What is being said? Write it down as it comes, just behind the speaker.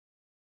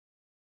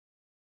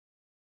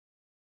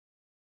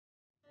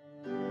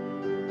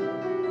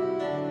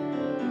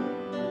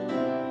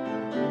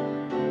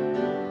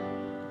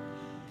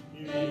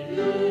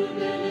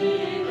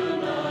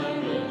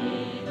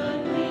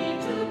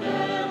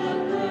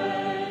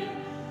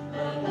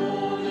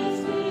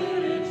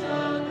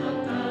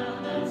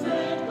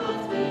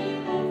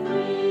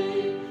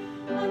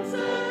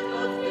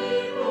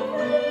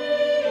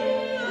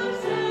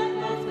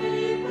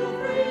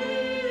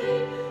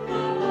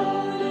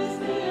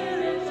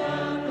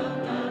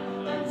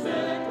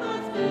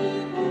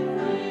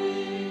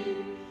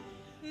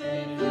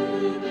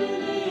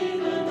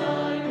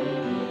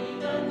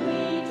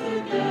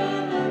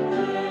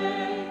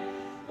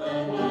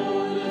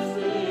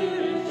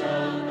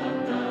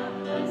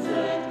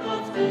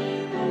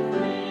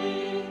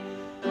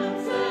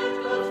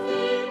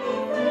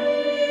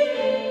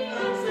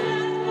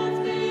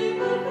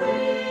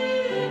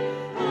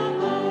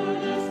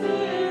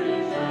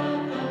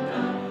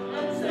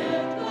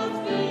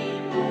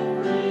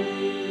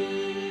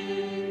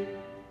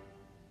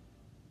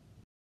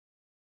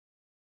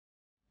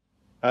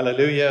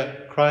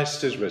Alleluia,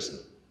 Christ is risen.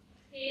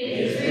 He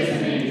is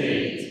risen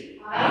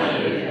indeed.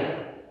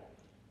 Alleluia.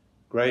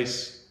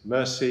 Grace,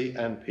 mercy,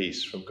 and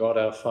peace from God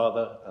our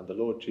Father and the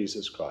Lord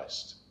Jesus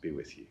Christ be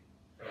with you.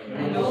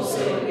 And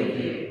also with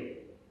you.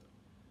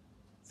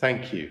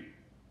 Thank you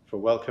for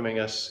welcoming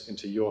us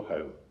into your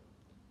home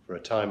for a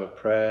time of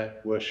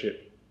prayer,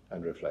 worship,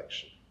 and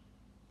reflection.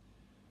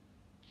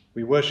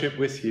 We worship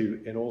with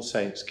you in All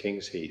Saints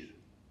Kings Heath,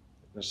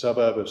 a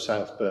suburb of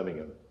South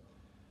Birmingham,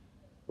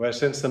 where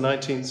since the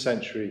 19th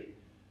century,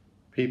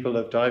 people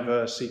of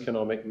diverse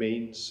economic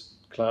means,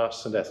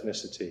 class, and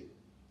ethnicity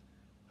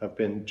have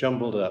been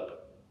jumbled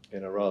up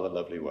in a rather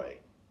lovely way.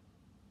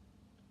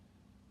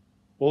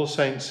 All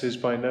Saints is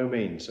by no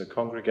means a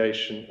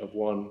congregation of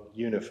one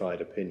unified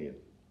opinion,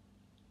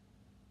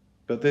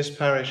 but this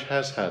parish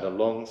has had a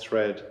long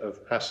thread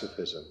of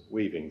pacifism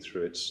weaving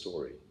through its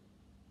story.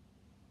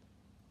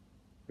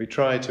 We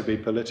try to be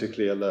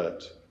politically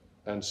alert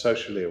and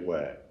socially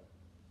aware.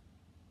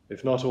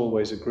 If not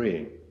always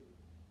agreeing,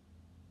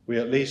 we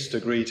at least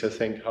agree to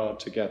think hard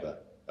together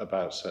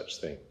about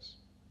such things.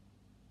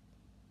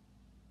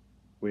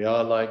 We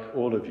are, like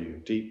all of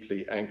you,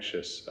 deeply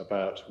anxious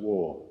about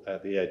war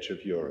at the edge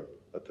of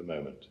Europe at the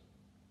moment,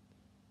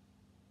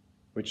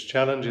 which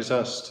challenges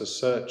us to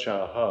search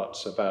our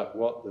hearts about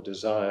what the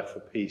desire for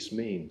peace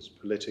means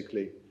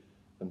politically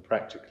and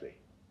practically.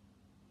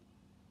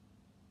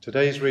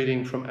 Today's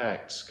reading from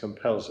Acts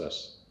compels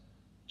us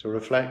to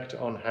reflect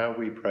on how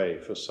we pray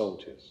for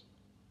soldiers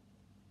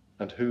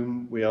and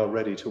whom we are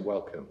ready to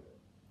welcome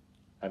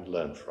and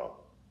learn from.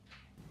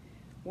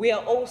 We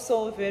are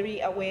also very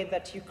aware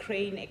that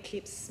Ukraine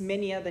eclipses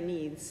many other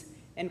needs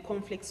and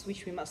conflicts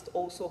which we must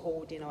also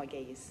hold in our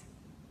gaze.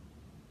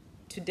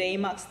 Today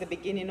marks the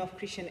beginning of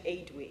Christian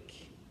Aid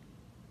Week,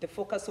 the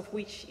focus of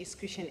which is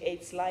Christian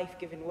Aid's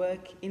life-giving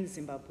work in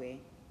Zimbabwe,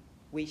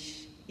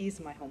 which is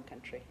my home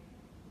country.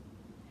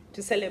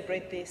 To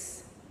celebrate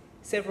this,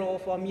 several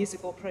of our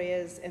musical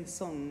prayers and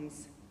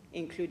songs,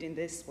 including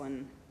this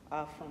one,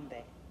 are from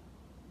there.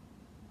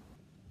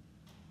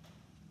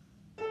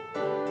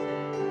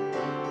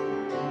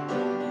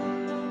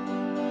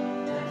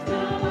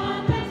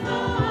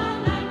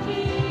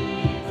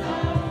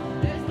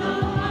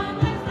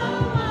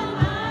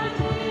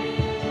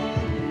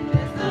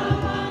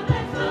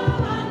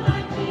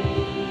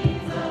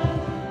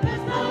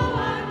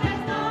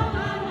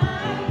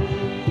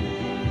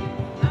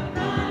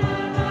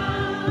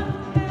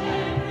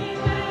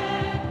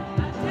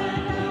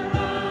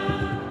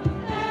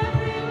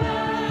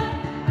 Everywhere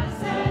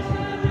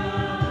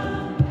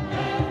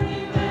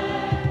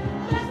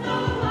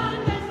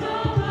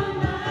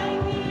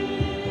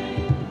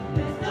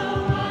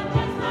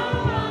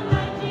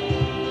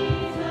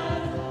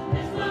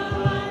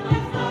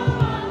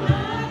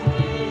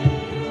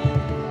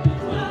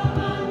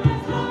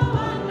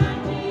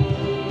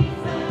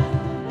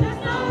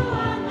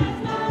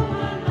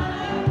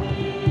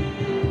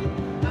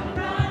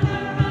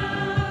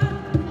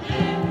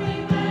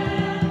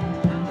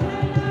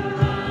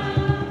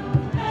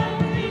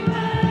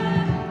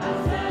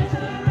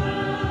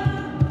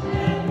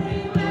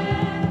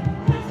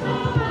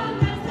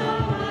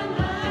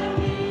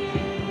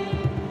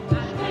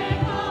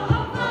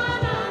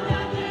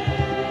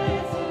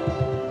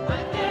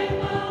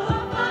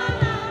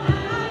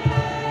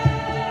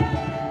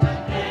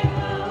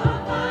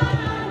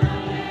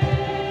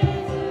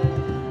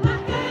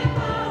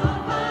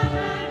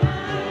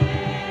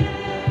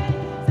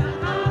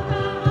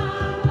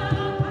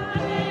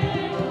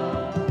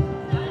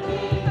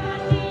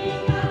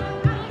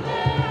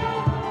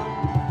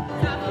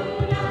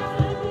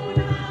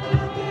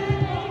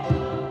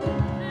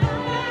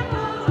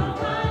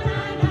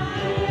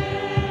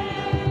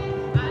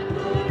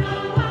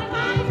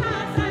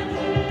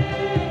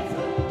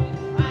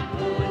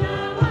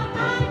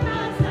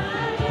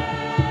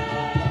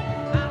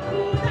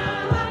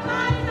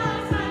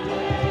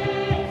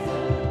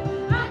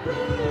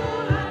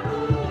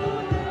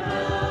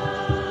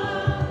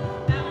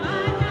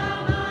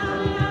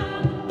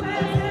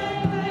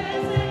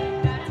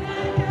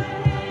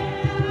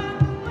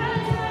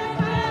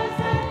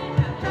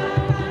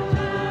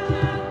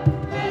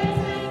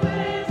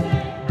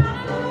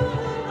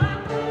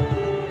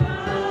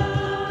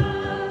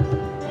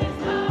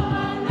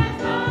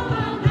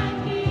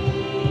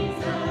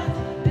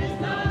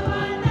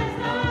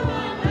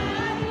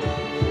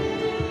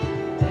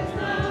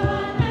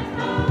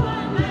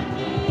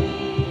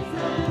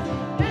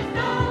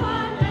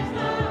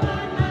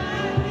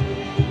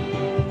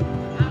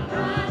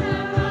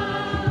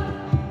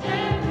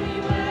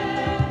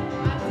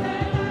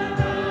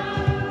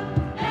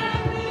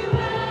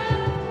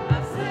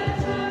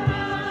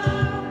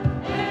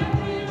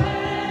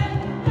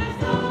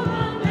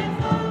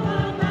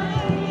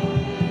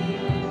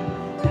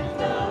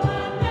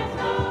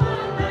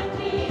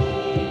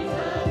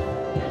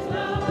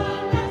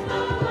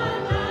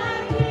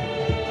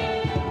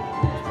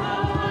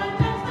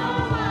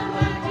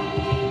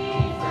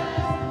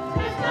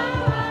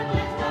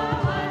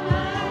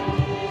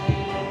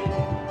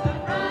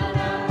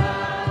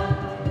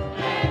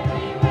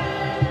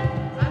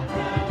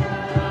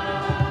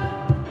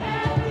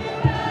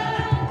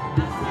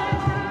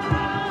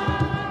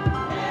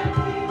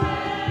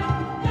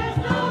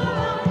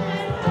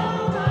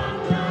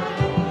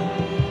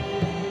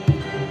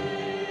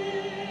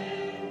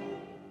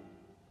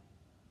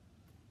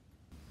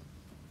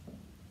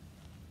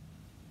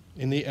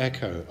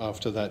echo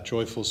after that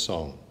joyful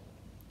song,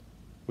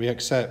 we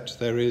accept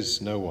there is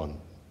no one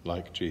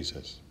like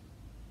Jesus.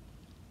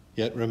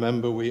 Yet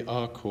remember, we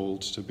are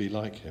called to be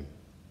like him.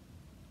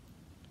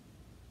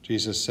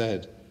 Jesus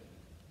said,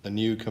 "A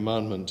new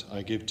commandment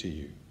I give to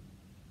you.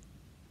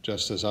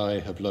 Just as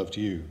I have loved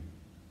you,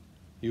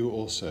 you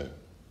also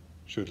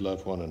should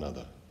love one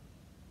another."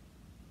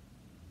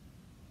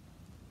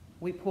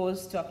 We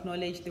pause to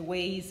acknowledge the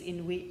ways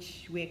in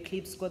which we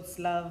eclipse God's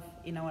love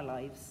in our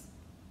lives.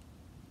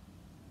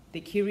 The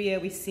Kyrie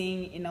we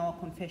sing in our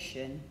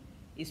confession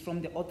is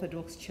from the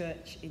Orthodox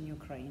Church in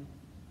Ukraine.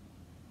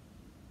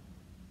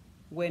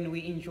 When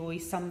we enjoy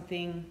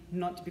something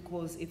not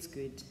because it's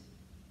good,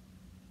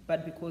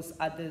 but because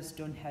others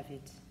don't have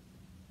it.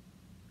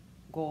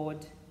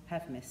 God,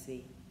 have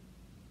mercy.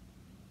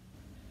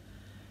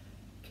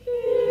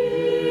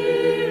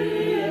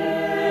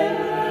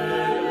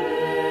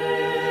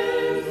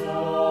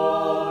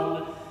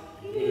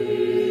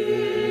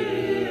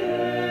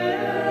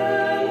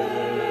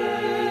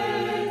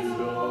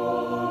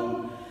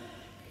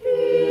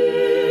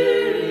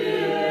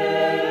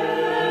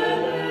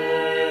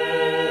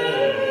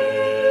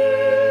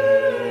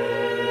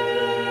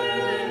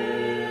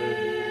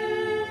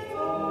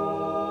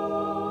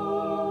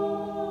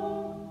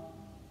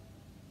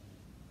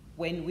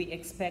 When we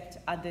expect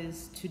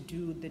others to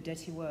do the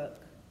dirty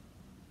work,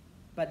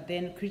 but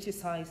then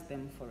criticize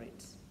them for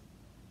it.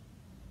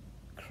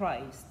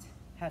 Christ,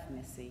 have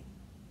mercy.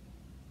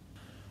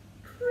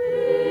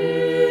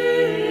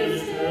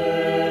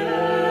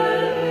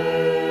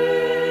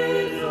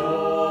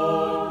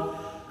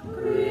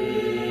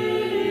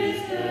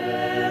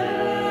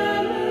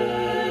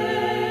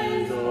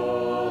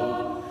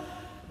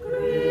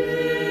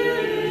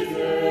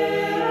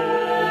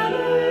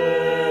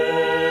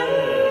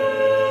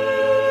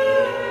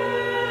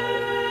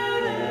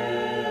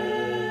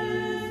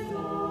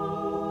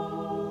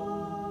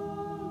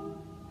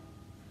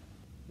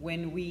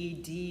 When we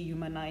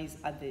dehumanize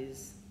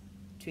others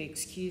to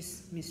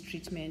excuse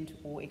mistreatment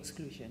or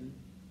exclusion.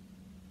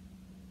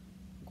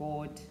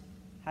 God,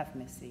 have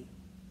mercy.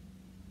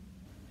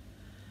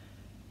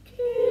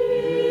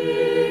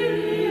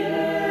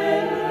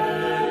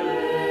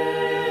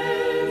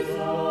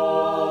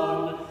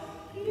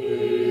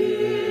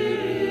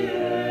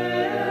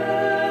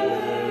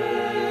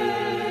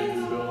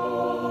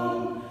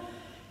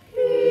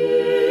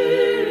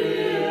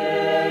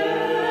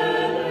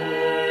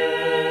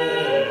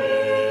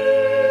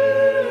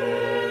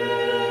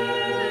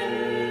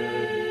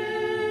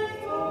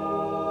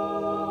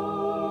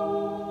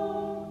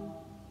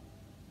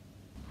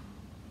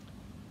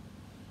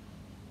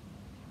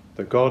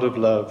 The God of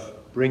love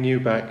bring you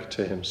back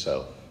to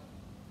himself,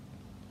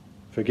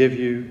 forgive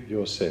you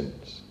your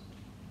sins,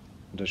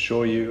 and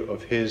assure you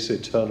of his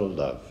eternal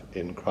love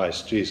in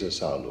Christ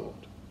Jesus our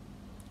Lord.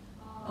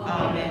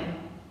 Amen.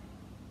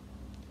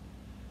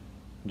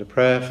 And a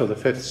prayer for the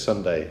 5th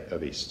Sunday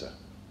of Easter.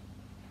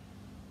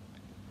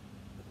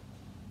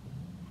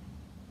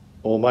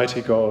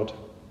 Almighty God,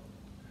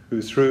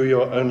 who through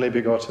your only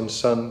begotten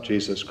Son,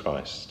 Jesus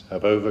Christ,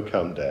 have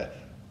overcome death,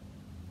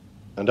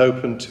 and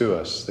opened to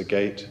us the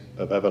gate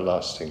of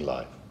everlasting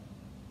life.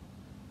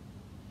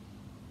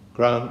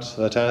 Grant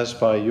that as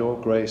by your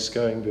grace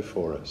going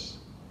before us,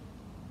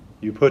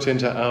 you put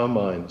into our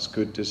minds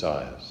good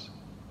desires,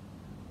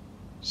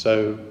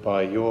 so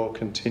by your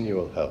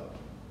continual help,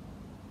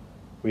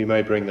 we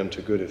may bring them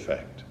to good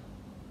effect,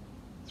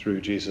 through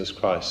Jesus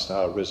Christ,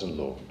 our risen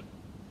Lord,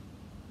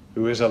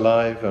 who is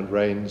alive and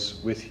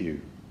reigns with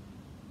you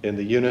in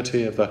the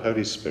unity of the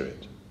Holy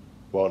Spirit,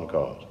 one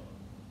God,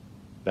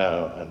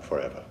 now and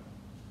forever.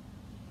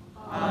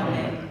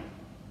 Amen.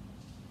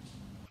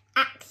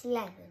 Acts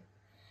 11.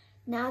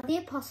 Now the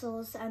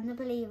apostles and the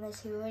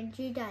believers who were in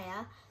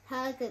Judea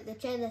heard that the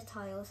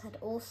Gentiles had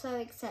also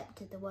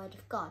accepted the word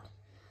of God.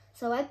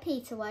 So when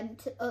Peter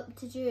went up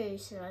to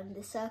Jerusalem,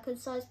 the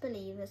circumcised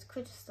believers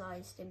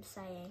criticised him,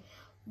 saying,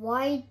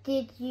 "Why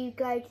did you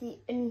go to the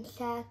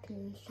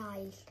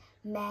uncircumcised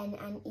men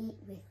and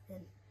eat with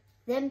them?"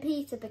 Then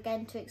Peter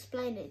began to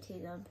explain it to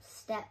them,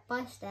 step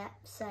by step,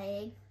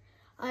 saying,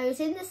 "I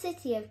was in the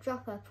city of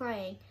Joppa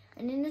praying,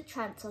 and in a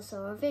trance I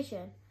saw a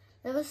vision.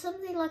 There was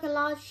something like a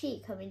large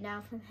sheet coming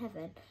down from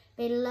heaven,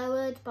 being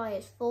lowered by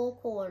its four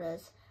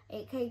corners.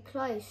 It came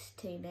close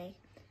to me.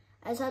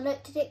 As I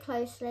looked at it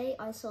closely,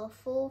 I saw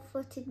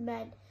four-footed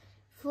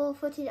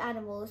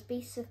animals,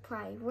 beasts of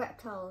prey,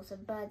 reptiles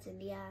and birds in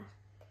the air.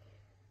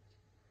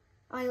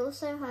 I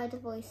also heard a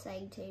voice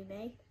saying to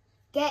me,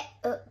 'Get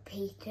up,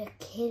 Peter,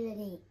 kill and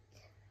eat.'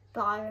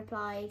 But I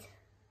replied,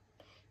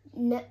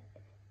 'No,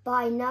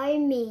 by no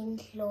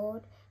means,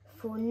 Lord,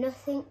 for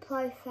nothing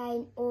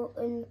profane or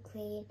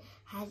unclean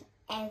has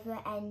ever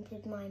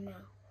entered my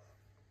mouth.'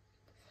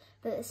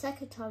 But the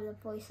second time the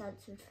voice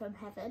answered from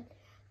heaven,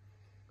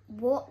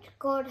 'What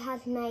God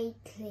has made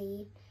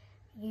clean,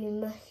 you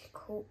must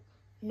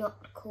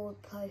not call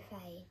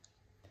profane.'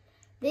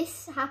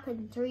 This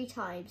happened 3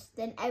 times.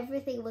 Then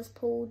everything was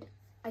pulled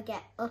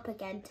up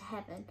again to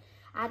heaven,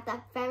 At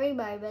that very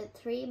moment,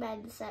 3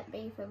 men sent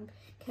me from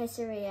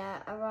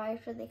Caesarea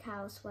arrived at the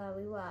house where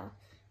we were.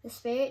 The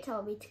Spirit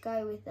told me to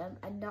go with them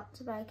and not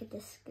to make a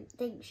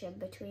distinction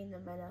between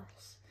them and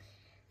us.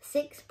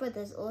 6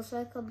 brothers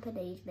also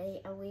accompanied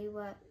me, and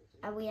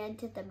we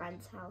entered the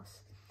man's house.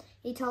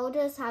 He told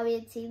us how he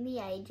had seen the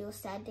angel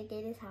standing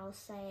in his house,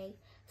 saying,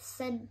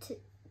 "Send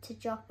to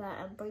Joppa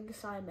and bring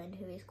Simon,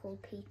 who is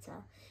called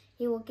Peter.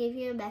 He will give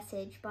you a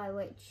message by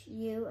which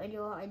you and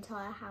your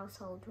entire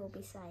household will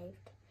be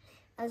saved."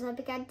 As I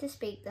began to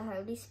speak, the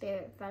Holy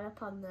Spirit fell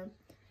upon them,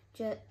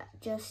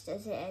 just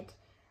as it had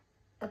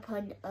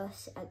upon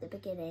us at the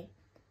beginning.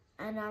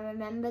 And I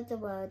remembered the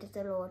word of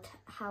the Lord,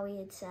 how he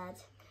had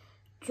said,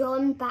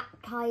 "John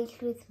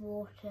baptized with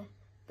water,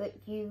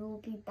 but you will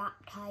be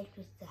baptized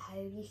with the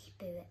Holy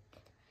Spirit."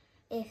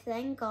 If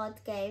then God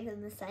gave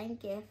them the same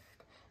gift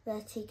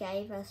that he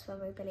gave us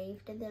when we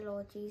believed in the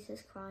Lord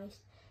Jesus Christ,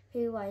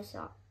 who was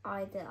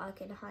either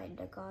Icon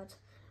or God.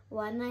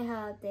 When they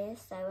heard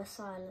this, they were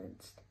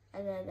silenced,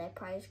 and then they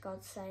praised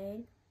God,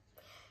 saying,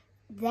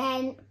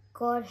 "Then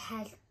God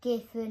has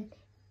given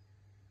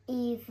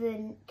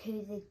even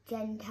to the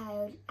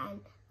Gentiles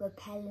and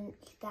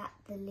repellents that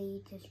the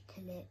leaders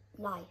to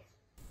life."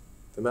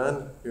 The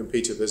man whom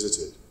Peter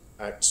visited,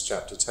 Acts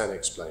chapter 10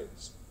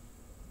 explains,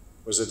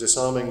 was a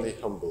disarmingly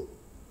humble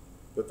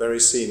but very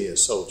senior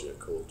soldier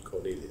called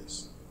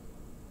Cornelius.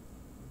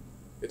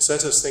 It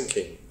set us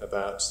thinking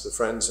about the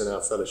friends in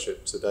our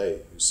fellowship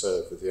today who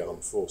serve with the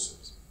armed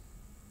forces.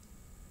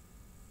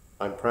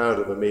 I'm proud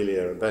of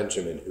Amelia and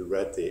Benjamin, who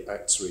read the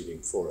Acts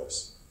reading for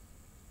us.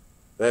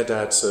 Their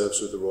dad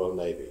serves with the Royal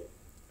Navy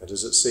and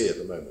is at sea at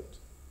the moment.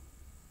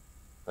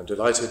 I'm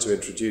delighted to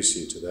introduce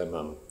you to their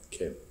mum,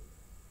 Kim.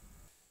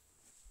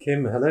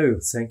 Kim, hello.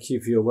 Thank you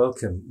for your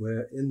welcome.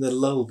 We're in the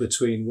lull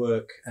between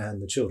work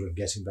and the children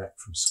getting back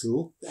from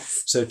school.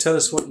 Yes. So tell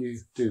us what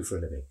you do for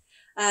a living.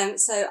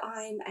 So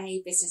I'm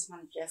a business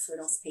manager for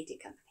an orthopaedic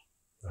company.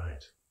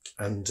 Right.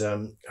 And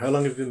how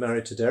long have you been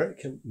married to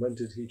Derek, and when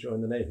did he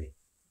join the Navy?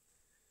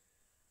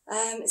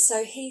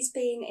 So he's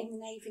been in the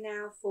Navy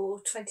now for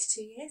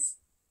 22 years.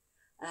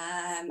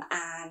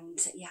 And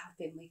yeah, I've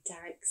been with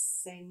Derek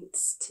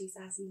since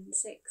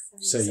 2006.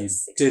 So you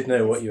did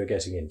know what you were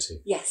getting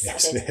into? Yes,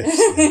 yes I did.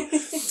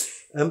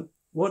 yes.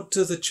 What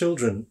do the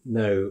children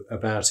know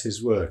about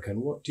his work,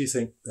 and what do you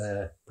think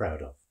they're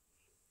proud of?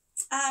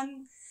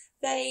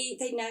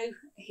 They know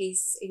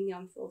he's in the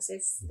armed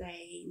forces.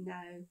 They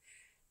know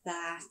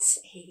that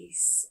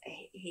he's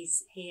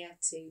here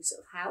to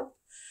sort of help.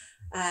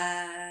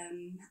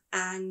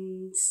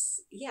 And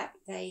yeah,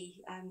 they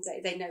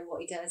know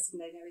what he does,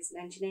 and they know he's an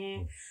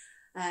engineer.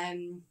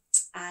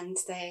 And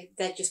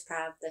they're just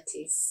proud that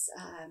he's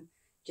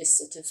just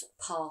sort of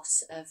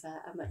part of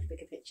a much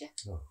bigger picture.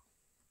 Oh.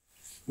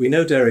 We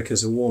know Derek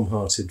as a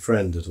warm-hearted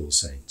friend at All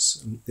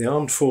Saints. The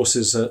armed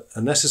forces are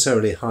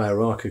necessarily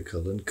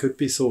hierarchical and could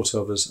be thought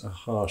of as a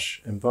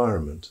harsh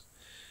environment.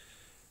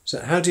 So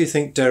how do you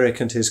think Derek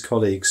and his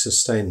colleagues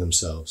sustain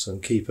themselves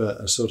and keep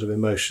a sort of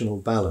emotional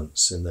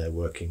balance in their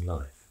working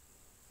life?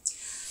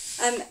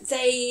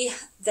 They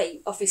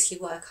obviously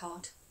work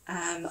hard.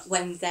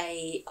 When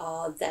they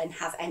are then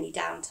have any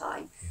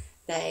downtime,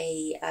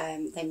 they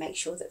make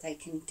sure that they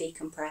can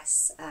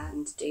decompress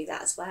and do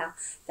that as well.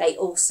 They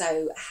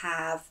also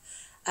have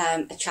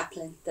a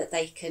chaplain that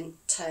they can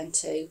turn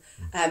to,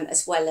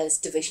 as well as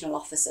divisional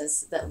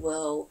officers that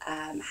will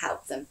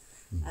help them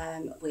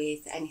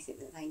with anything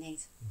that they need.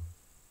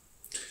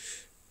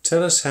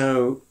 Tell us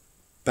how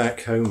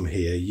back home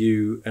here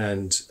you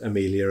and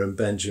Amelia and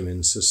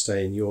Benjamin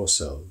sustain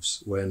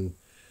yourselves when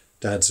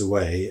Dad's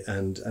away,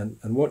 and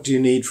what do you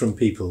need from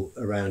people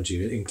around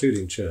you,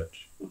 including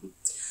church?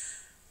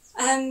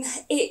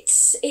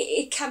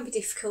 It can be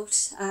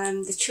difficult.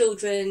 The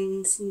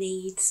children's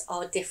needs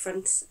are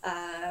different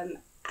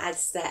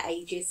as their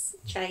ages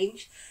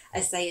change,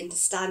 as they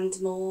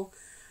understand more,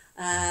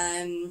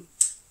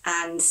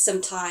 and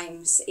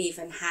sometimes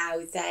even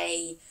how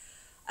they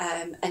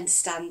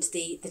understand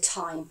the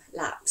time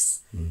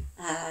lapse.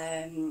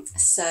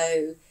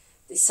 So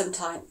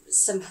sometimes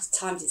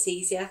it's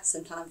easier,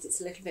 sometimes it's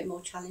a little bit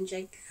more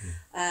challenging,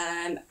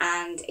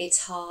 and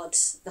it's hard.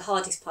 The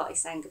hardest part is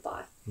saying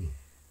goodbye,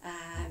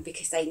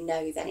 because they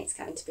know then it's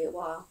going to be a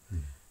while.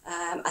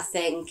 I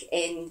think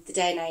in the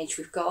day and age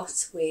we've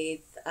got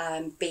with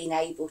being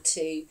able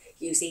to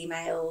use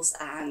emails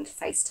and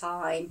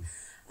FaceTime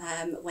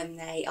when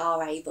they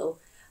are able,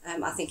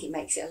 I think it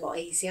makes it a lot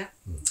easier.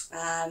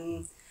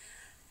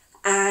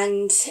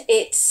 And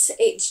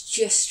it's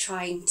just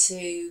trying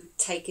to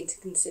take into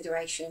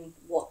consideration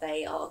what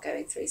they are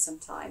going through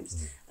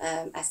sometimes,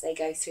 as they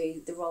go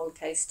through the roller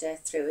coaster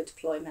through a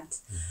deployment.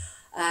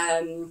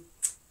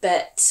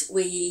 But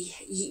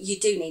you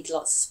do need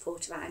lots of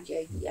support around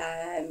you.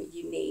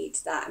 You need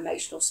that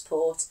emotional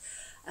support.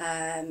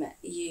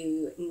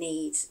 You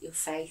need your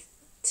faith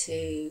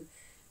to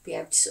be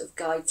able to sort of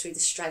guide through the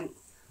strength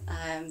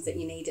that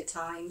you need at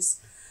times.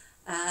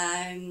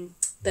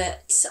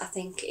 But I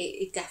think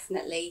it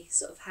definitely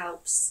sort of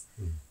helps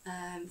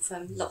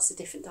from lots of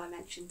different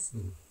dimensions.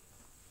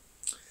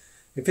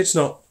 If it's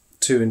not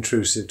too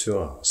intrusive to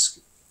ask,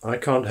 I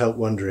can't help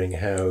wondering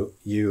how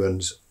you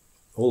and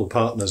all the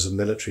partners of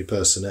military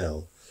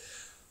personnel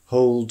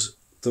hold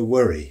the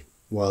worry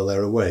while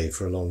they're away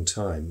for a long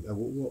time,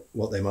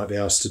 what they might be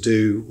asked to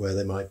do, where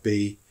they might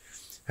be.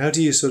 How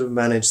do you sort of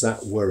manage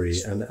that worry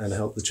and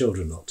help the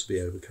children not to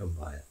be overcome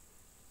by it?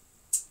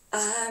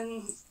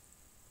 I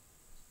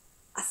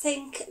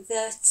think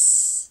that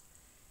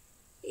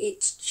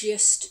it's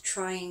just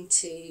trying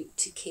to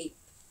keep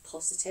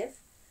positive,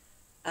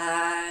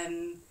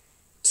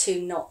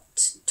 to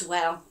not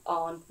dwell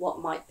on what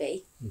might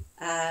be,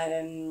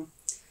 and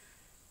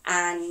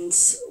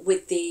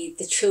with the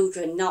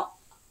children not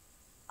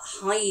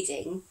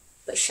hiding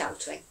but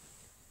sheltering.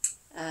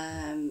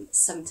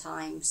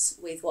 Sometimes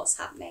with what's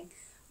happening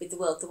with the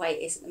world the way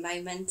it is at the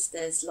moment,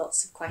 there's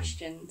lots of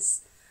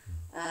questions,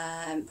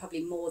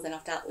 probably more than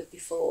I've dealt with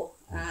before,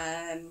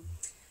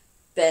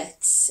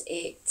 but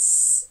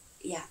it's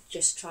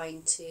just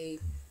trying to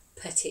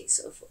put it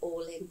sort of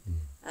all in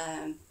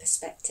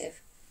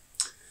perspective.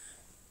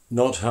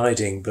 Not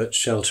hiding but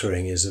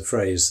sheltering is a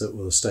phrase that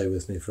will stay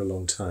with me for a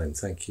long time.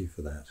 Thank you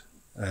for that.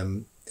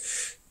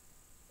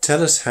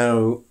 Tell us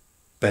how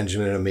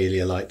Benjamin and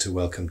Amelia like to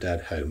welcome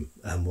Dad home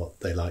and what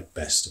they like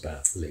best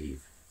about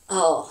leave.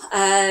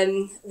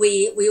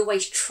 We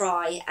always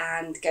try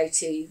and go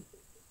to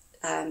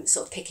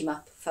sort of pick him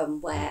up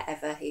from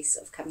wherever he's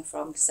sort of coming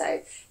from,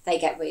 so they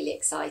get really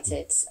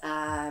excited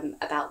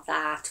about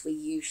that. They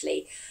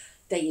usually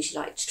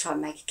like to try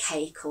and make a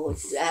cake or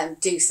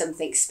do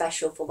something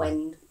special for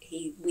when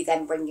we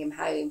then bring him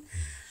home.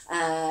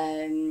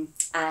 And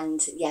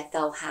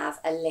they'll have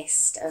a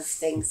list of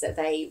things that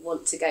they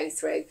want to go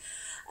through.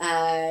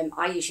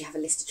 I usually have a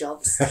list of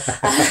jobs that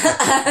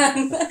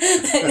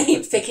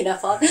need picking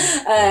up on.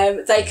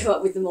 They come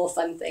up with the more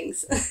fun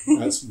things.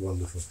 That's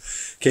wonderful.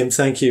 Kim,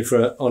 thank you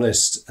for an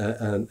honest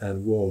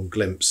and warm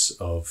glimpse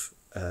of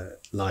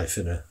life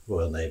in a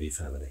Royal Navy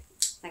family.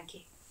 Thank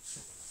you.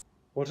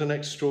 What an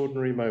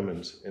extraordinary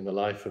moment in the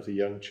life of the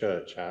young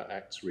church our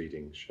Acts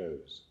reading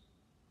shows.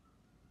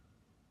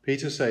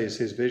 Peter says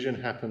his vision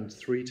happened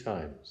 3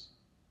 times,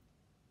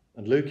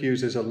 and Luke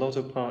uses a lot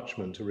of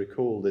parchment to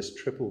recall this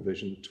triple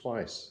vision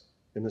twice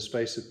in the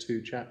space of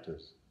 2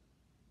 chapters.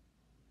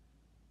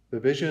 The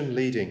vision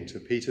leading to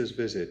Peter's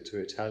visit to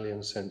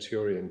Italian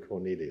centurion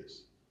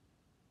Cornelius,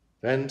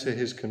 then to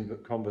his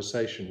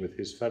conversation with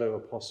his fellow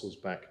apostles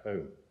back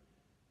home,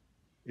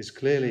 is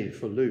clearly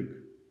for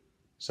Luke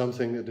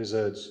something that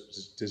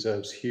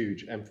deserves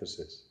huge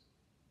emphasis,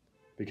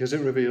 because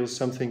it reveals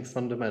something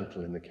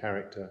fundamental in the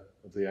character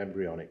of the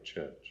embryonic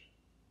church.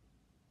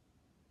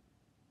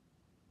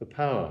 The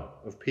power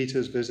of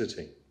Peter's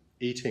visiting,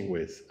 eating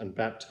with and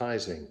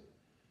baptizing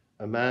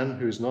a man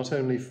who is not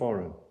only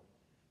foreign,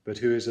 but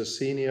who is a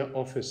senior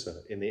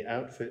officer in the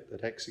outfit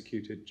that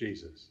executed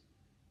Jesus,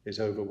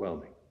 is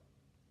overwhelming.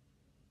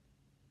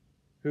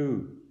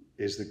 Who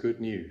is the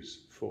good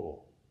news for?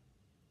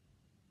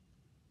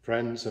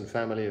 Friends and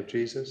family of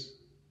Jesus?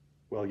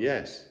 Well,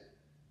 yes,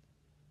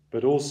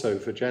 but also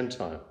for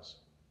Gentiles,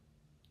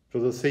 for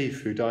the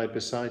thief who died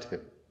beside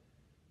him,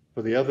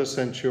 for the other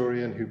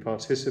centurion who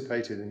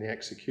participated in the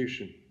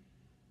execution,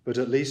 but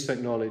at least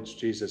acknowledged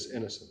Jesus'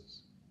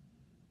 innocence,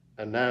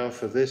 and now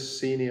for this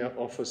senior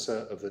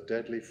officer of the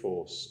deadly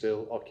force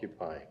still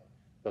occupying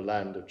the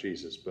land of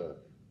Jesus'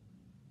 birth.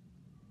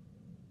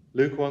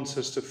 Luke wants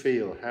us to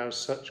feel how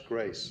such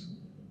grace,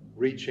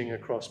 reaching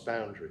across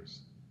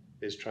boundaries,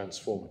 is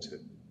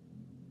transformative.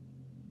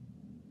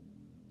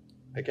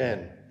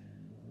 Again,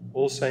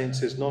 All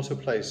Saints is not a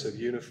place of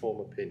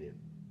uniform opinion,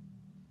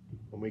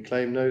 and we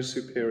claim no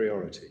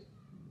superiority.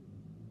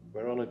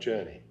 We're on a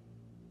journey.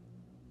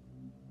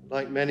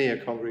 Like many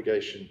a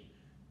congregation,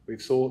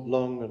 we've thought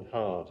long and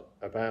hard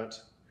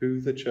about who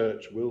the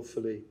church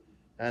willfully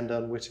and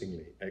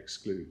unwittingly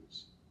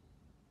excludes.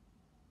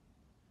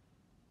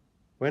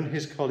 When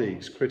his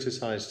colleagues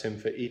criticized him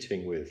for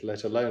eating with,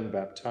 let alone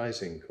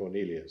baptizing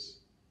Cornelius,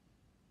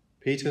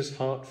 Peter's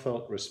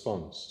heartfelt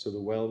response to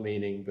the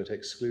well-meaning but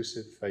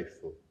exclusive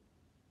faithful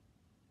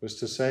was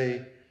to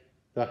say,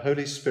 the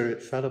Holy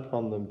Spirit fell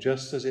upon them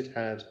just as it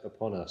had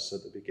upon us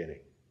at the beginning.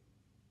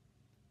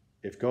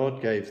 If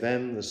God gave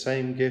them the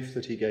same gift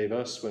that he gave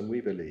us when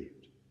we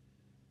believed,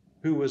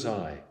 who was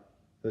I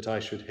that I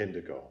should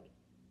hinder God?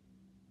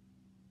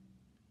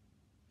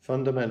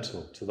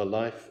 Fundamental to the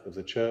life of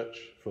the church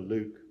for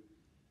Luke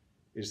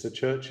is the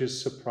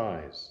church's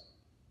surprise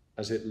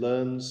as it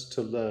learns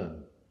to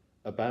learn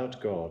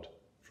about God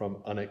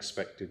from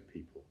unexpected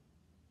people.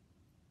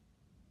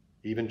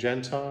 Even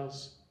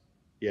Gentiles?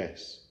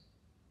 Yes.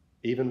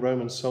 Even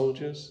Roman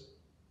soldiers?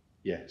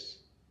 Yes.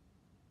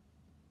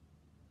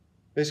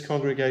 This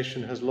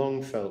congregation has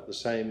long felt the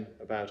same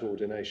about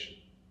ordination.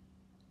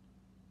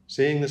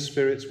 Seeing the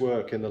Spirit's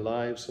work in the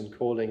lives and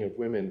calling of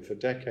women for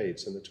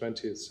decades in the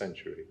 20th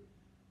century,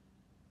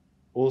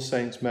 All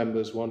Saints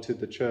members wanted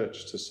the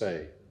church to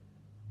say,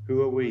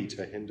 who are we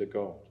to hinder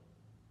God?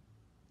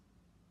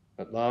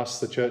 At last,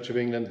 the Church of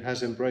England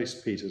has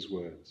embraced Peter's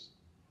words,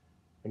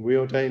 and we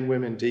ordain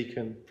women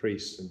deacon,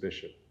 priest, and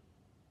bishop.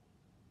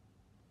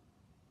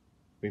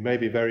 We may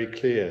be very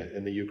clear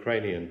in the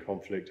Ukrainian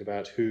conflict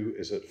about who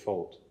is at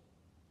fault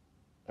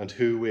and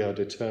who we are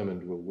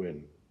determined will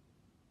win.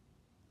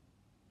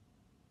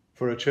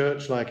 For a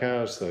church like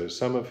ours, though,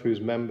 some of whose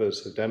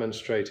members have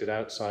demonstrated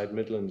outside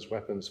Midlands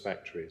weapons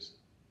factories,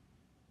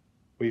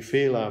 we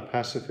feel our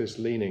pacifist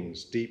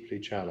leanings deeply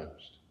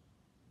challenged.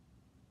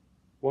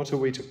 What are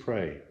we to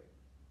pray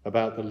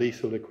about the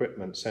lethal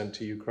equipment sent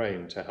to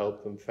Ukraine to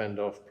help them fend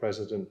off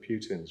President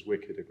Putin's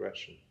wicked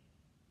aggression?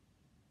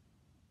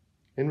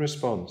 In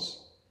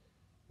response,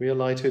 we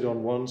alighted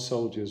on one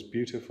soldier's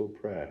beautiful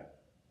prayer,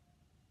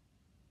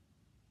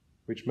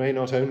 which may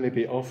not only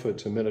be offered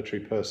to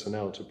military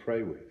personnel to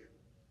pray with,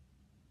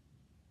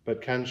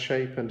 but can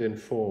shape and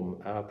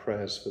inform our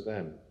prayers for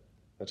them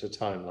at a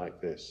time like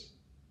this.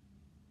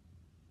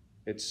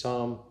 It's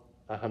Psalm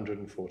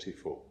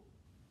 144.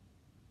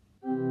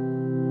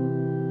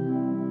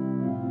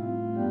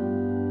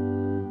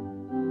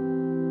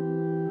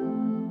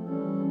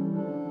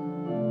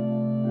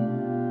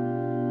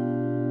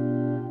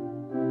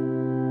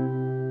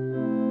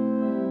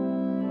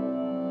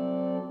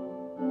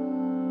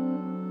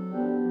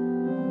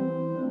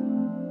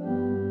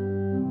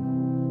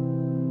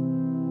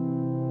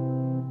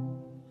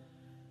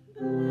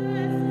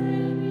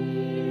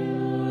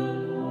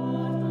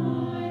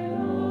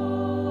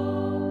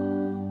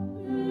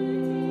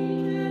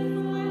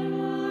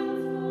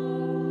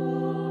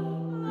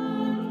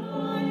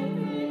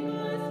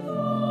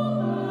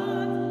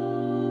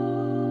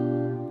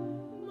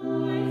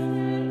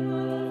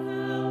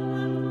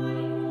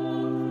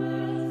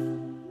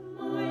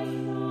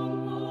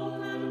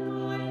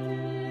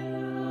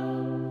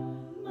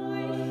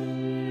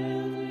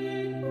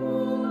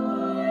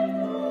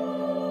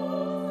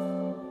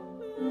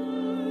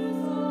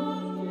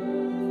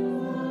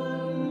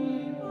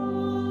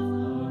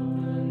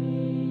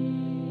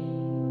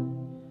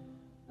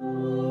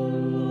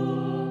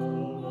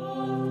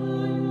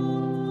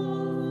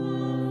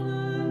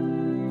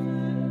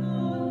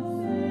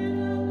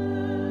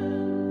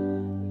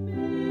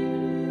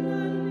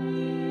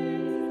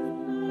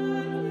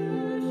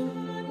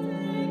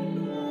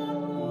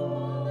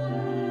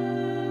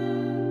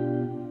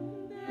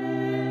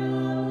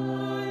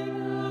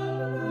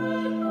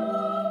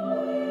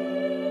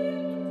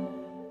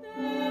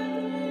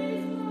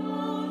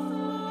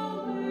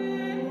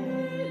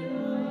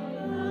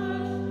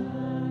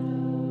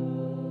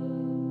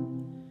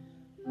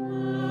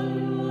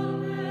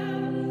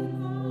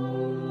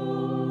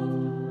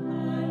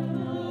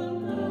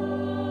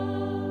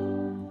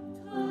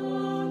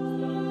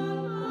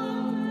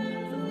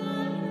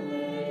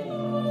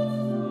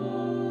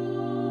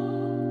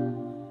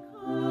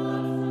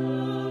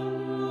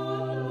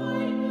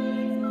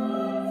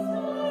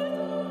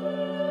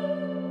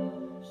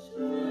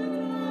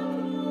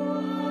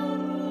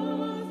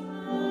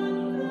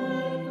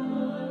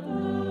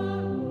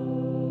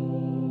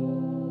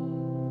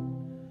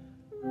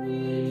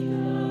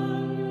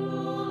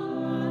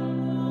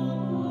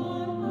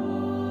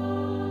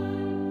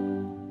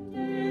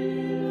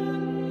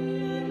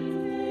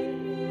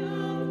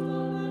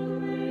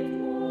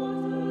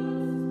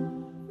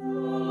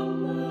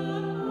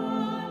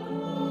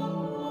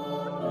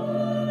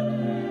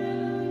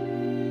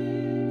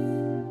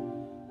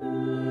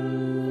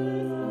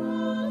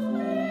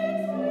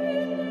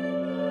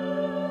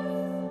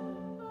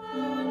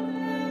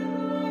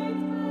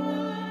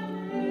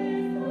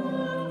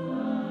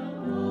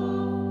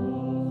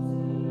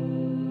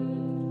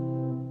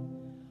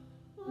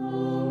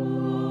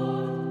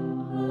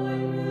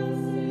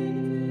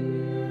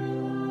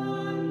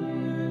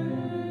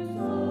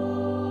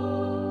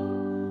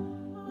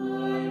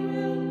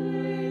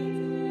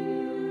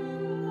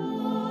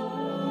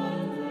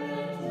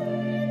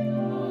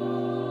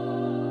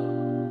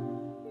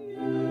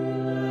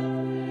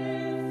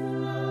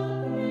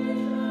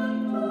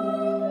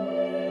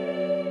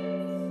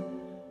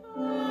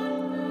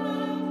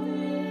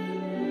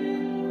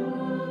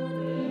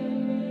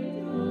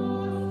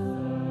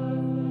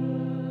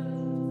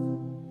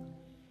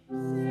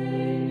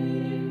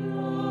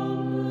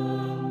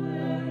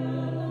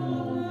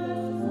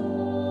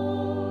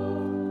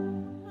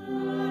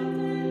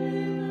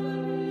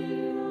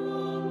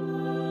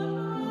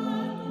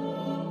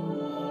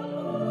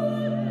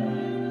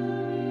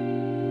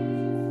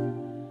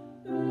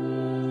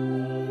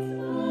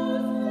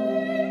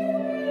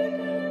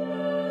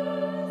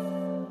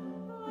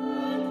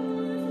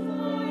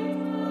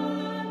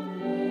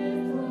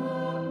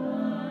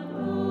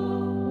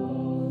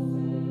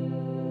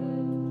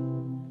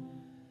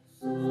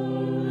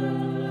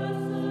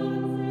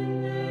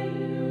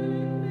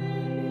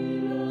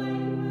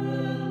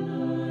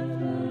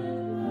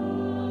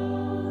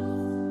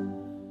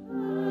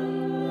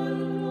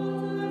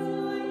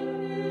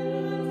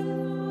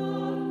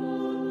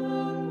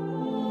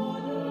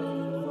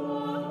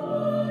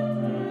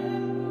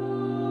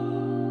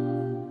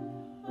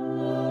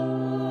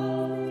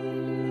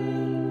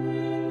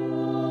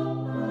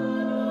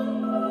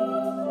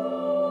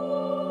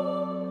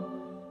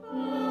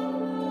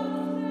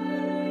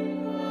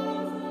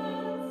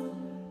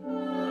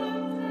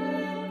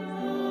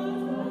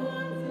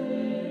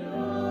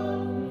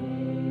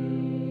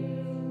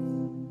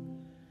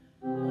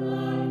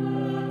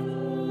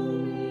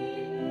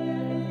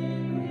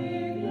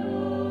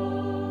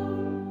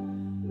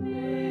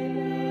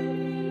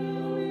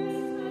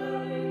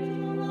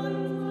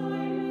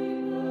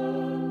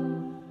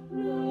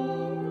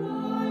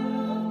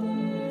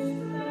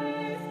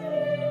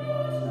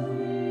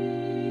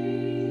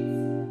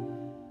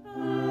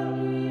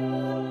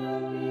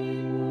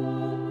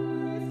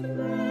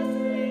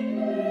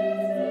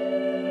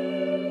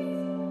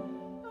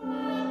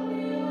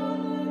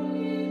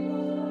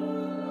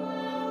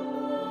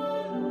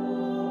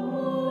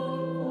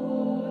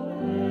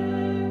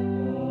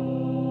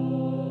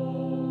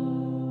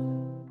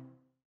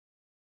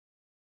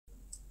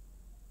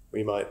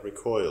 we might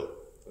recoil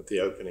at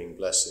the opening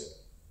blessing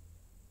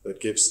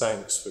that gives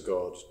thanks for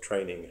God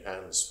training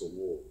hands for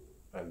war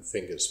and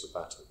fingers for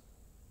battle.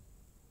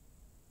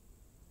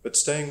 But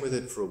staying with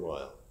it for a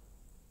while,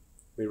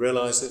 we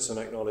realize it's an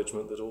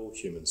acknowledgement that all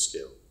human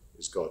skill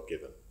is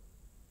God-given.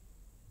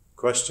 The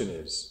question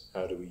is,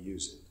 how do we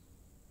use it?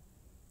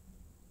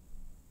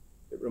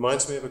 It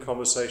reminds me of a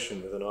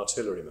conversation with an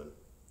artilleryman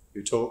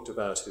who talked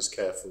about his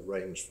careful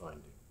range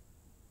finding.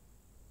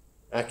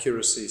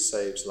 Accuracy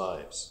saves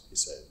lives, he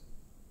said.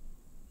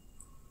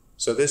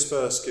 So this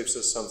verse gives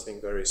us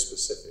something very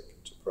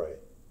specific to pray.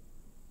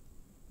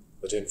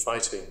 That in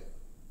fighting,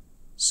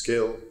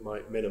 skill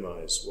might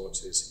minimize what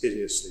is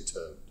hideously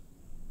termed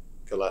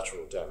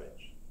collateral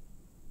damage.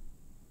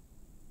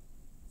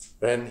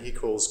 Then he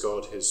calls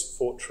God his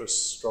fortress,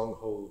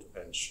 stronghold,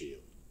 and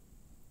shield.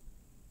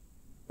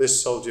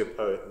 This soldier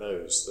poet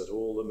knows that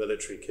all the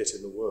military kit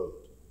in the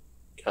world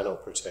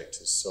cannot protect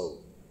his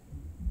soul,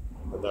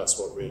 and that's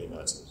what really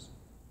matters.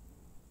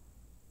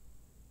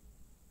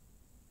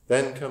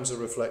 Then comes a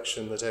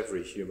reflection that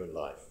every human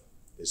life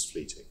is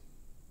fleeting.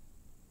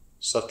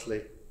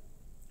 Subtly,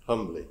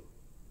 humbly,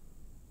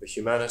 the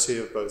humanity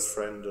of both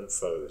friend and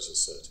foe is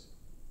asserted.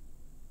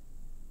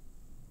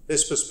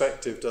 This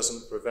perspective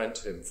doesn't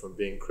prevent him from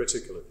being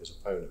critical of his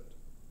opponent.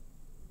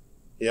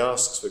 He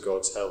asks for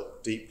God's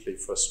help, deeply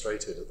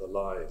frustrated at the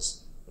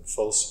lies and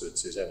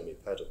falsehoods his enemy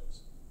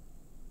peddles.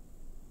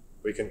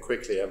 We can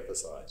quickly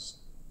empathize,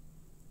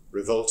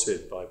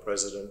 revolted by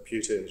President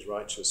Putin's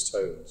righteous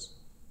tones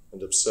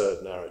and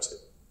absurd narrative,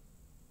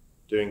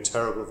 doing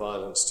terrible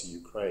violence to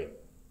Ukraine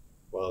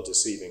while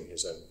deceiving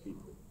his own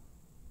people.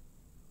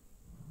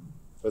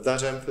 But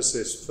that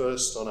emphasis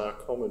first on our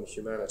common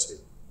humanity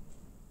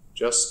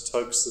just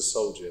tugs the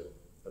soldier,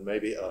 and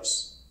maybe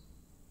us,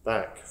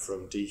 back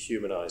from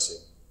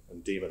dehumanizing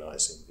and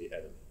demonizing the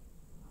enemy.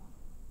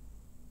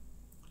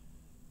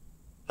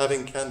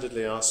 Having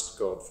candidly asked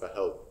God for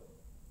help,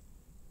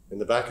 in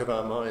the back of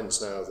our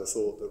minds now the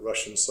thought that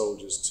Russian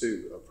soldiers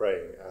too are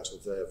praying out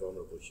of their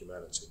vulnerable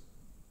humanity.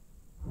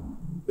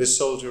 This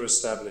soldier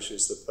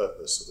establishes the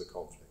purpose of the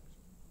conflict.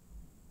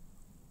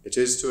 It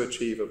is to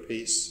achieve a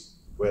peace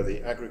where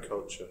the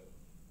agriculture,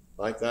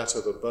 like that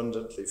of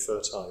abundantly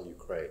fertile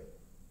Ukraine,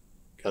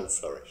 can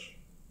flourish.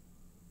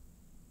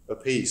 A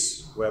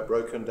peace where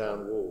broken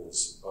down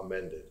walls are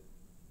mended,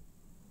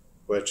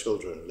 where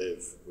children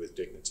live with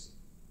dignity.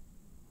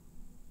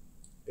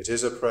 It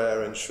is a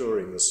prayer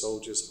ensuring the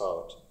soldier's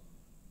heart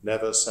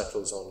never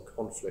settles on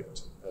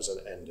conflict as an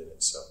end in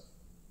itself.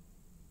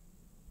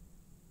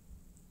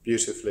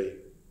 Beautifully,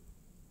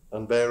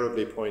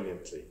 unbearably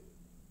poignantly,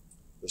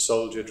 the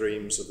soldier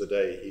dreams of the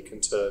day he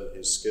can turn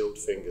his skilled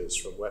fingers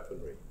from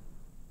weaponry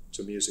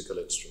to musical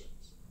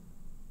instruments.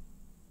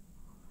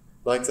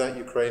 Like that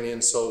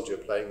Ukrainian soldier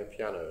playing the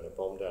piano in a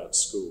bombed-out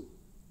school.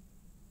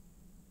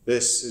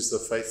 This is the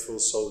faithful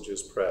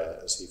soldier's prayer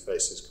as he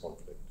faces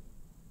conflict.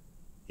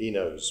 He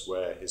knows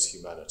where his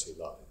humanity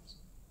lies.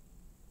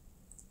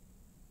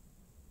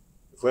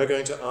 If we're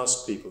going to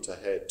ask people to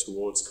head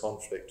towards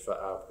conflict for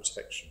our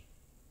protection,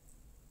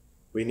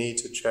 we need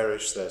to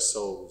cherish their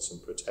souls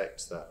and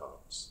protect their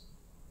hearts.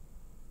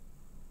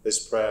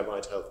 This prayer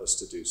might help us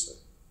to do so.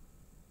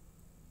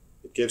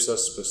 It gives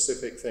us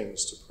specific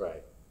things to pray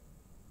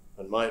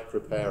and might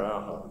prepare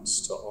our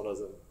hearts to honour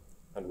them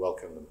and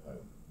welcome them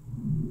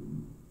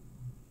home.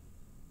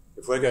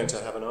 If we're going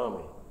to have an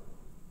army,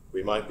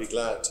 we might be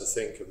glad to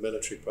think of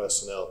military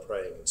personnel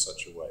praying in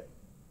such a way.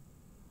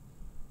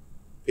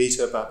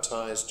 Peter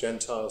baptized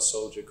Gentile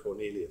soldier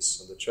Cornelius,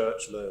 and the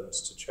church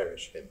learns to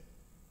cherish him.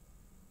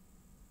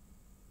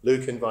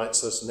 Luke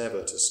invites us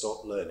never to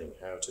stop learning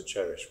how to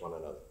cherish one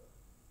another.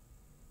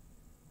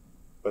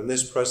 When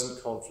this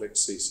present conflict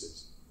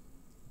ceases,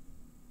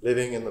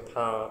 living in the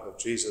power of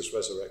Jesus'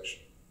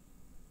 resurrection,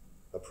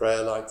 a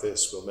prayer like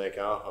this will make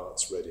our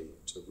hearts ready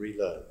to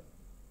relearn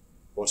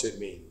what it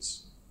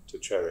means to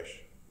cherish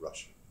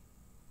Russia.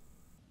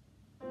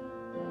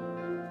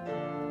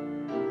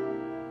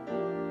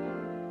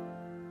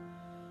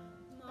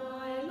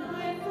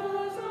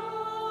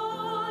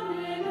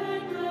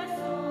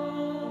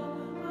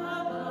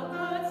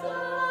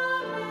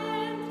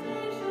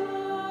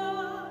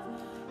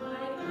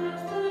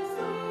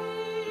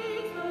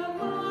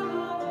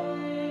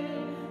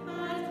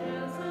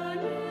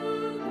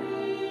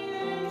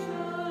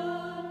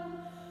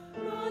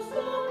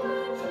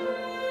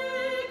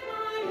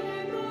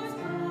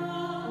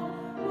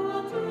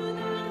 To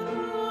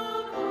that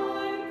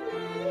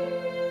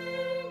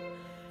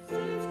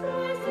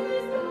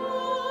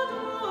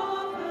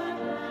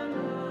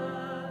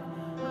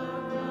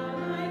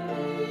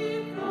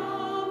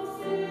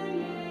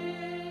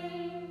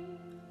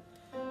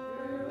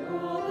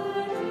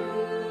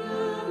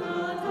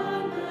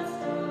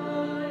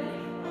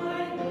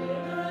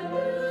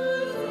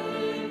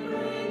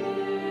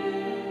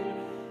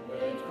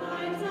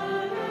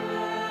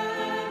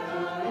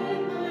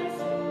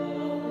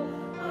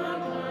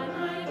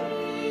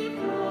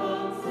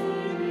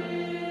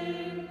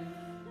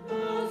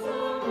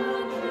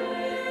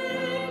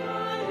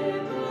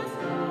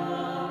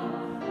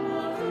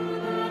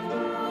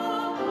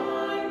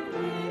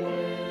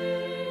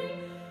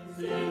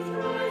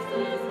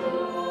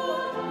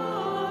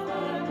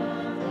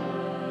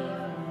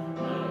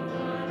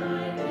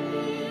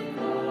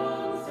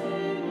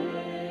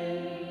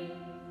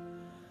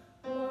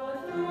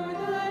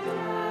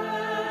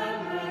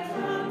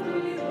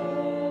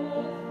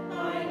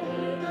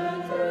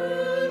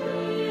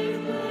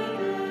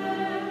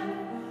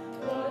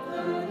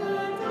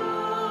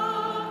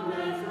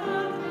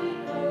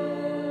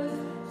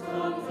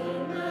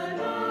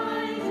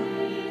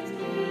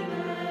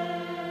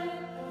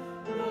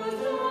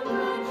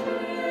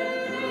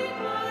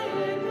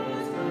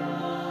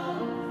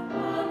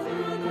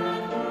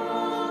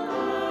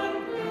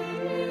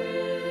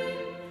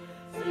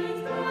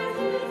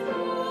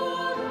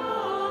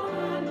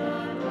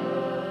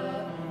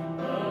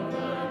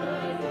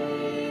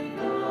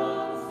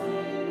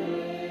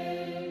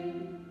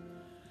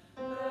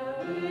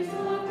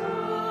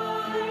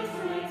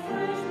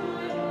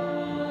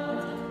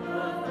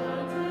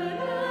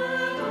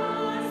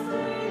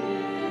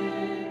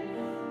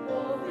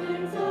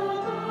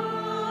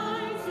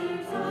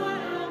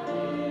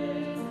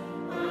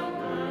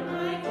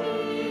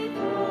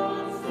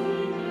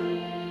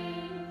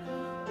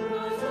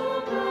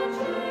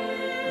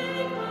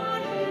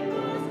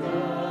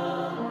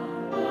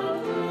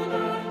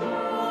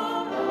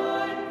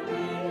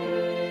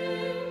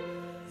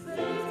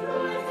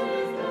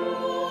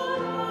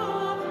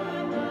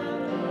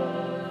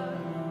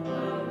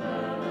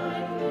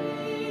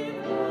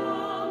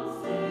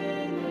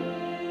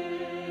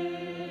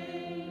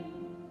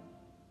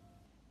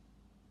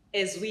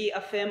As we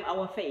affirm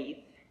our faith,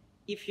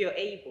 if you're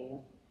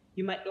able,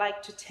 you might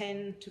like to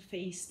turn to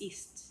face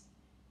east,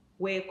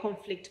 where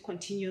conflict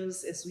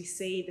continues as we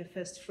say the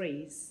first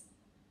phrase,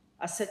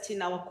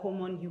 asserting our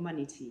common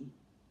humanity.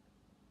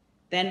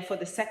 Then for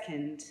the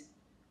second,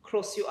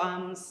 cross your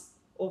arms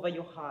over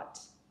your heart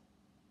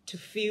to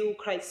feel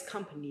Christ's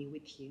company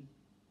with you.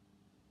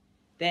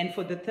 Then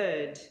for the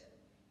third,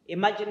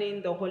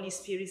 imagining the Holy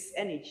Spirit's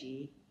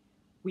energy,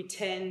 we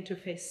turn to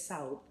face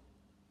south,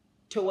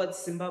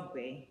 towards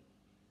Zimbabwe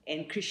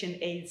and Christian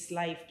Aid's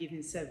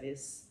life-giving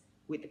service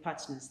with the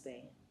partners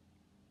there.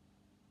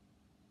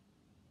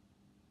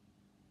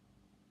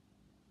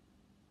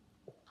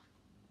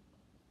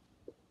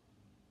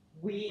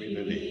 We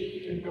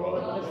believe in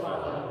God the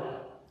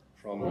Father,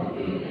 from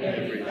whom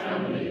every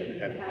family in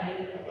heaven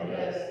and on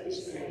earth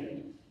is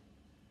named.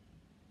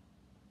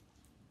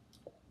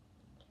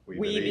 We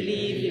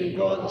believe in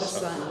God the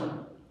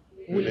Son,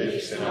 who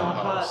lives in our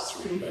hearts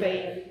through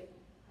faith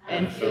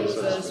and fills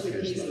us with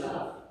his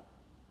love.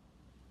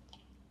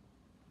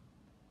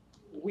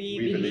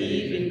 We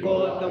believe in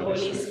God the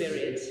Holy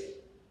Spirit,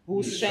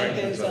 who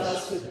strengthens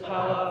us with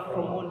power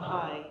from on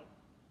high.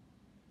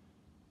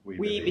 We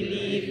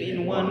believe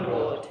in one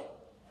God,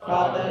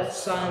 Father,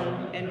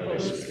 Son, and Holy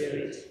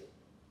Spirit.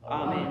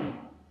 Amen.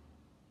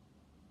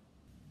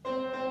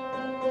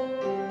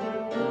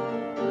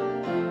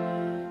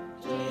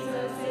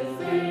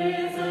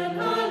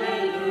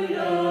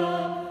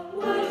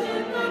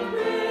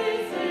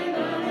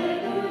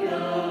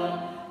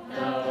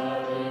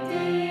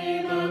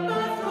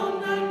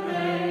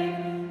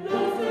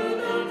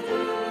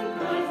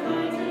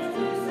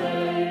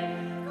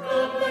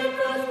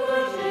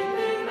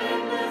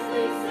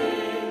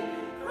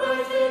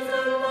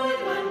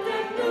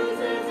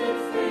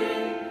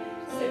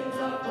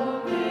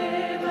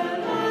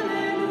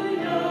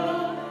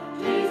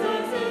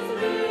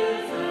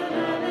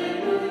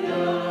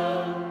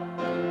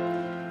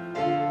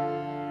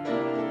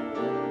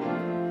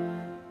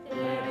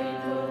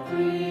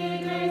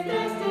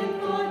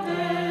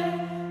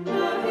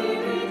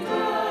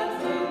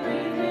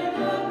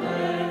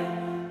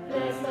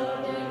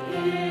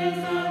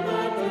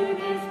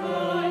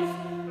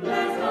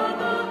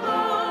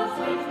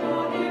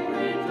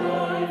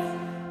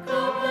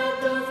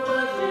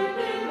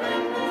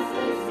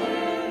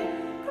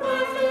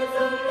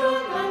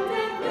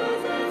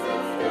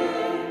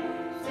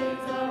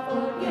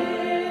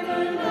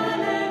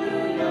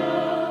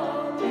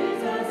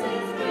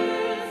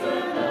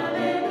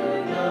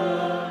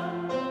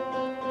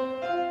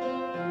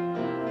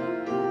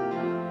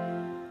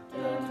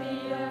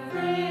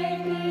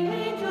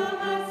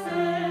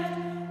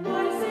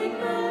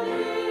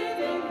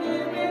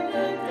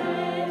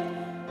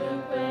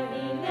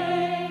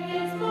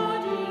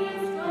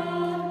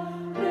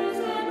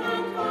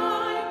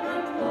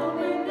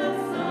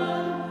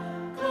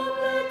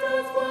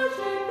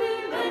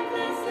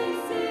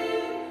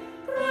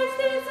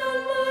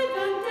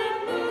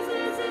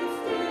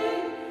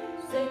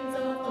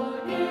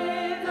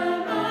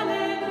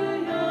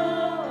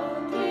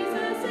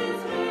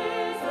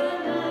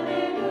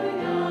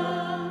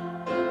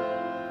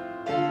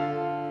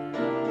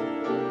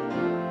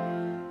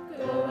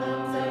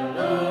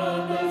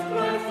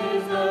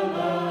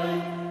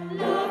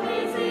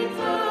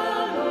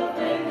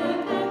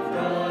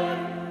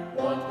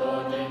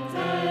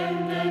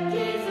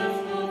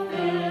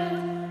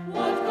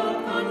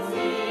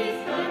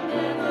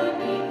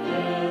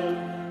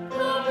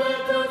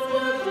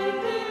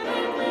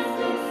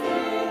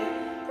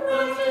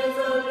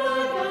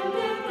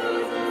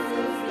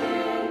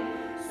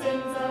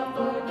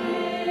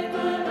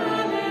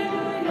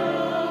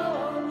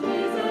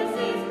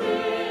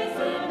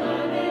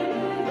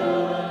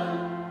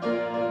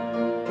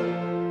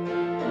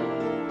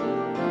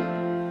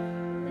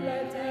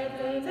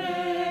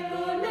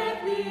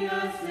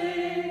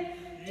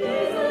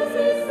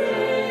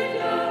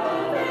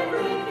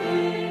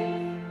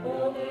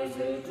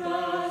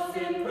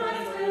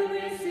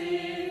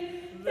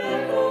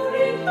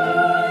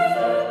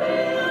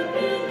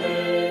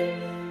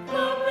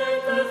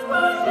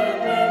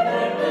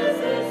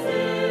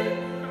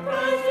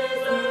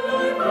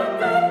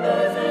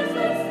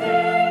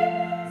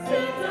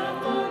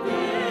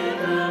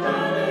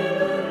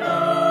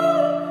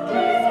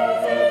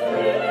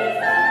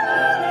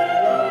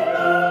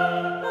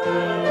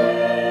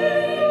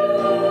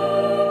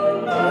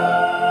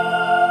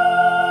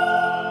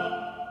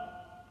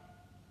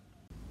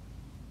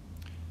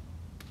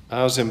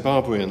 Our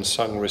Zimbabwean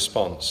sung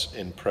response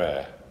in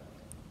prayer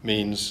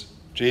means,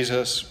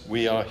 Jesus,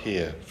 we are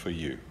here for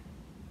you.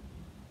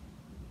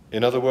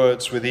 In other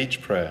words, with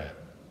each prayer,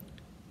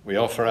 we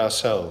offer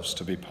ourselves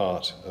to be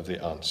part of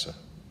the answer.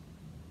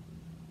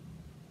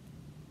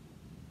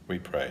 We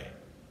pray.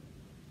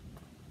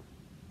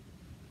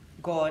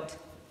 God,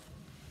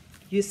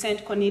 you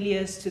sent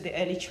Cornelius to the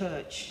early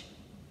church,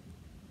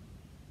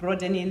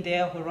 broadening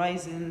their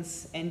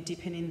horizons and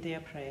deepening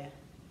their prayer.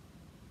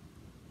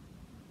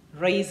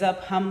 Raise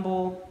up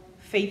humble,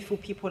 faithful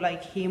people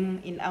like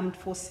him in armed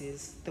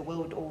forces the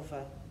world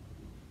over,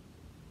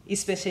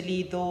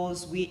 especially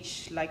those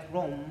which, like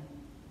Rome,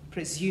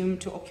 presume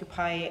to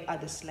occupy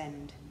others'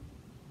 land.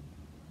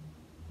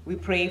 We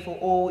pray for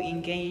all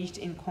engaged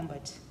in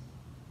combat,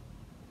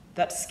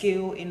 that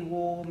skill in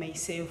war may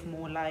save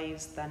more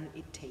lives than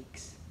it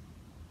takes.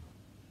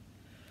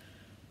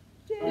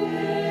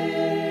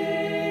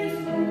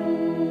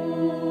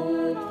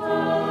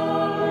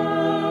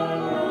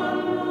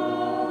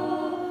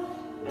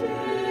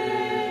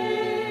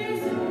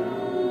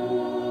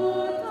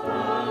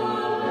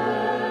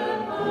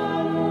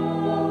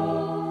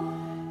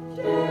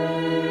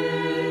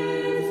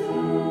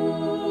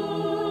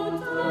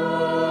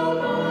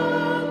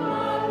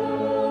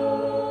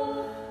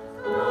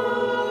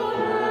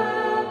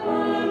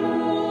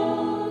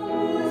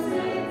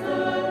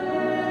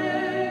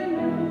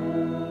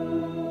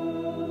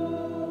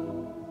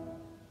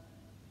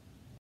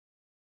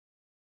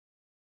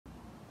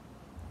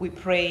 We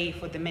pray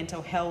for the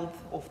mental health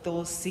of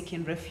those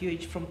seeking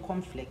refuge from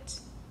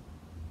conflict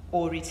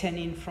or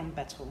returning from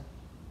battle.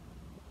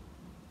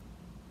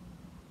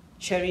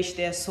 Cherish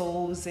their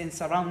souls and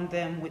surround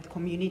them with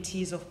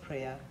communities of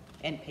prayer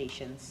and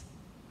patience,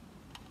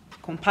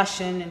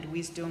 compassion and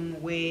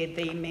wisdom where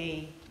they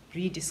may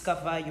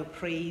rediscover your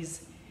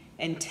praise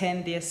and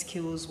turn their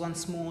skills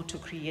once more to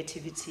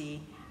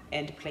creativity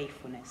and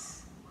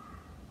playfulness.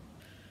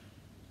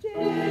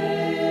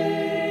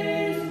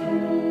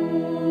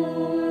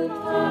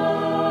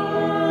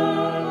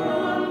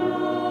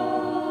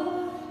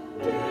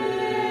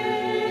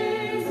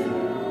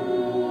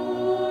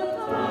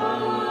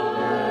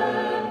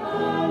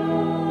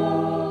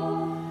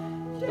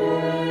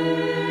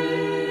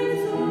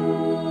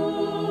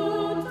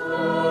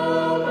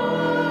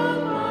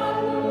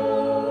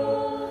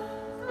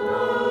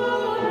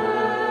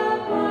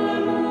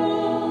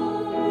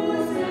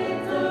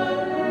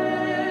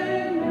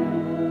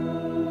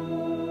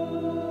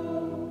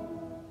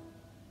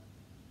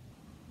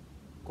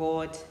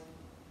 God,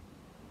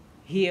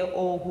 hear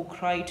all who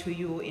cry to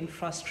you in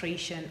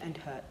frustration and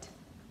hurt,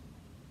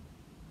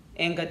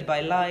 angered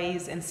by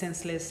lies and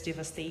senseless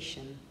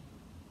devastation.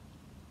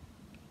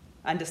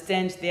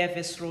 Understand their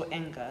visceral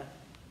anger.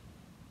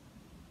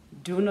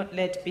 Do not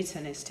let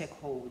bitterness take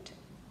hold.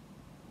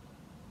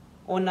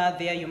 Honor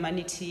their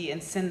humanity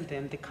and send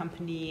them the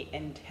company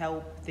and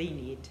help they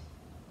need,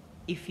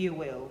 if you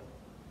will,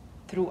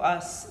 through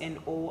us and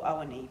all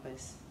our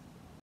neighbors.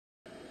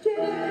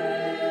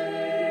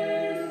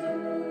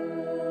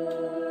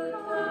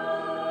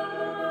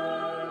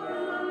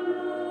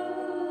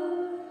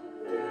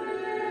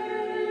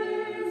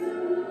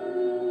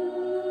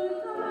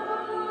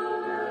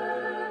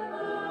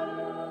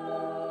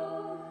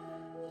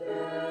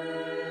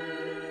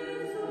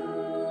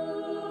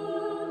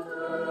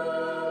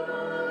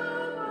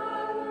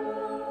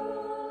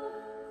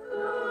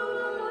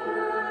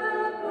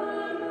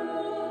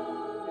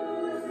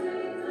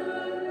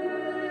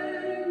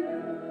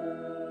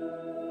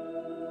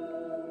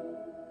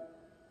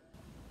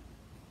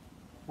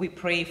 We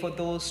pray for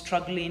those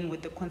struggling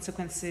with the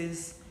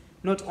consequences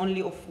not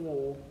only of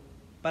war,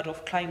 but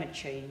of climate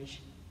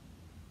change,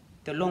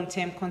 the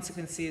long-term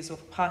consequences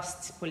of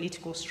past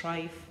political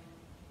strife,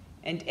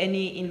 and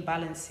any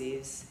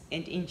imbalances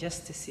and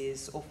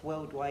injustices of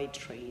worldwide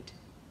trade.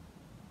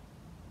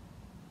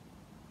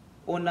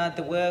 Honor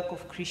the work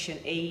of Christian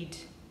Aid,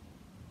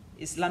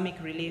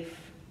 Islamic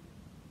Relief,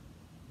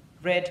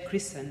 Red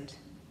Crescent,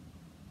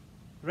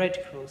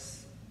 Red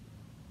Cross,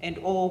 and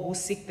all who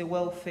seek the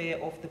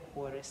welfare of the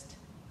poorest.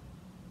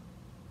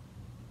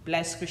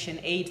 Bless Christian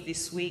Aid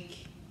this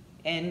week,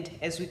 and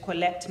as we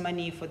collect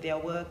money for their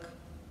work,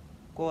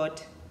 God,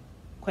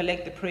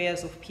 collect the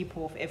prayers of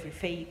people of every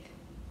faith,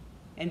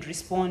 and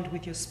respond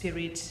with your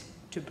Spirit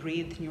to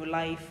breathe new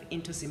life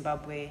into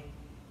Zimbabwe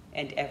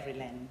and every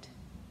land.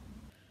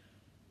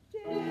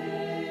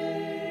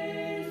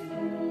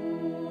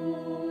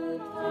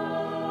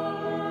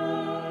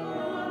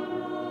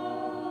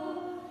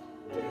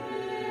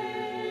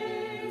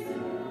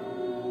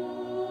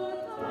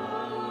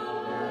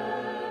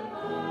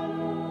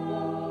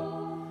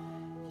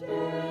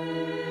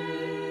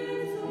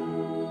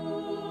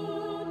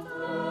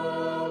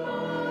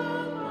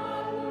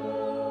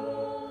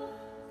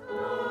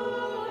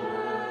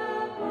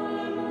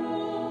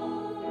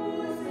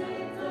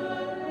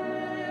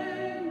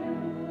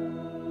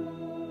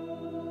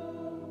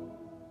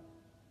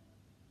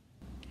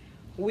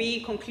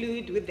 We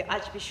conclude with the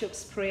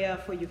Archbishop's prayer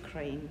for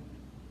Ukraine.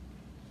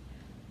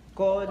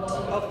 God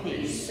of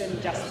peace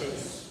and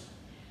justice,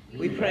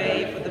 we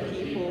pray for the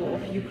people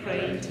of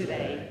Ukraine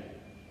today.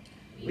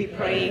 We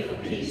pray for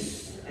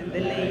peace and the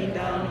laying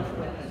down of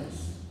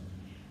weapons.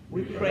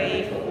 We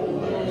pray for all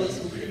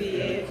those who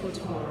fear for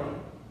tomorrow,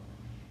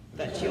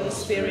 that your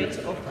spirit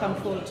of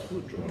comfort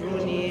would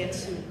draw near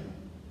to.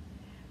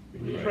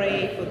 We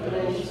pray for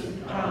those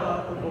with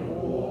power over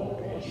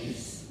war or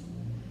peace,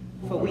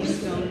 for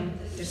wisdom,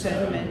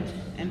 discernment,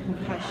 and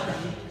compassion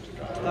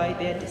to guide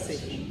their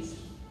decisions.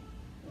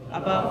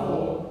 Above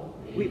all,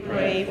 we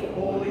pray for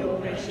all your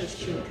precious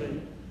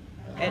children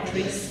at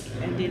risk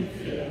and in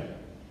fear,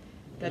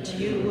 that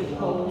you would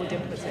hold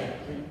and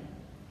protect them.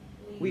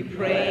 We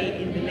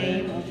pray in the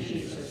name of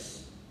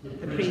Jesus,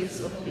 the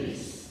Prince of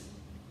Peace.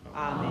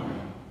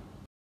 Amen.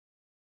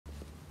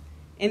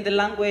 In the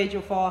language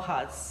of our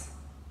hearts,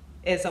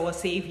 as our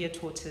Savior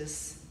taught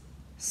us,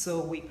 so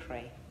we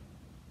pray.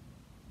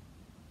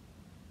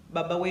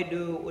 Baba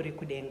wedu uri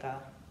kudenga,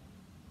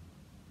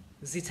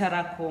 zita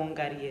rako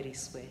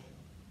ngarieriswe,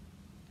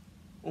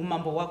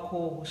 umambo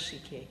wako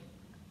hushike,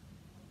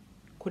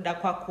 kuda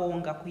kwako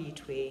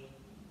ngakuitwe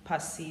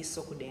pasi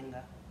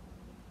sokudenga.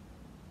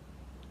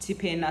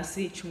 Tipe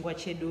nasi chungwa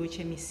chedu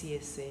chemisi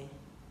yese,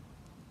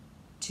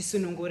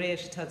 tisunungure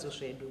zvitadzo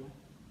zvedu,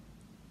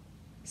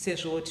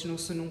 sezvo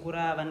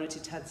tinosunungura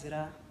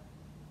vanotitadzira.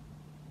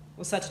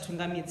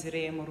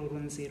 Usatitungamidzire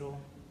mururunziro,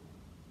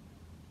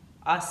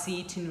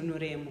 asi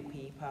tinunure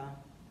mukuipa.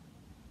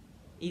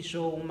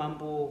 Izvo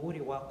umambo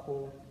huri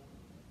wako,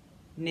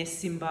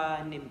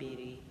 nesimba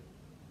nembiri,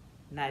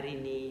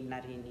 narini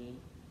narini.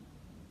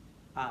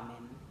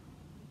 Amen.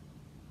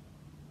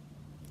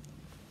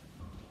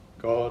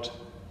 God,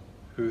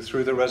 who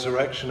through the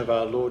resurrection of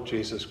our Lord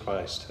Jesus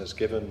Christ has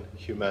given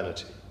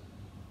humanity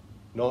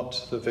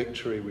not the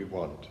victory we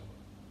want,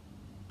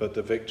 but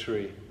the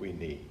victory we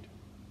need,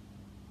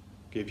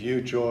 give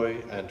you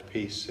joy and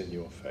peace in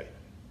your faith.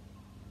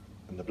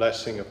 And the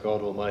blessing of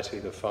God Almighty,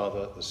 the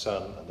Father, the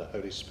Son, and the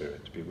Holy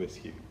Spirit be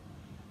with you,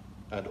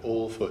 and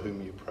all for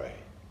whom you pray,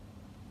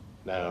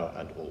 now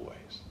and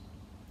always.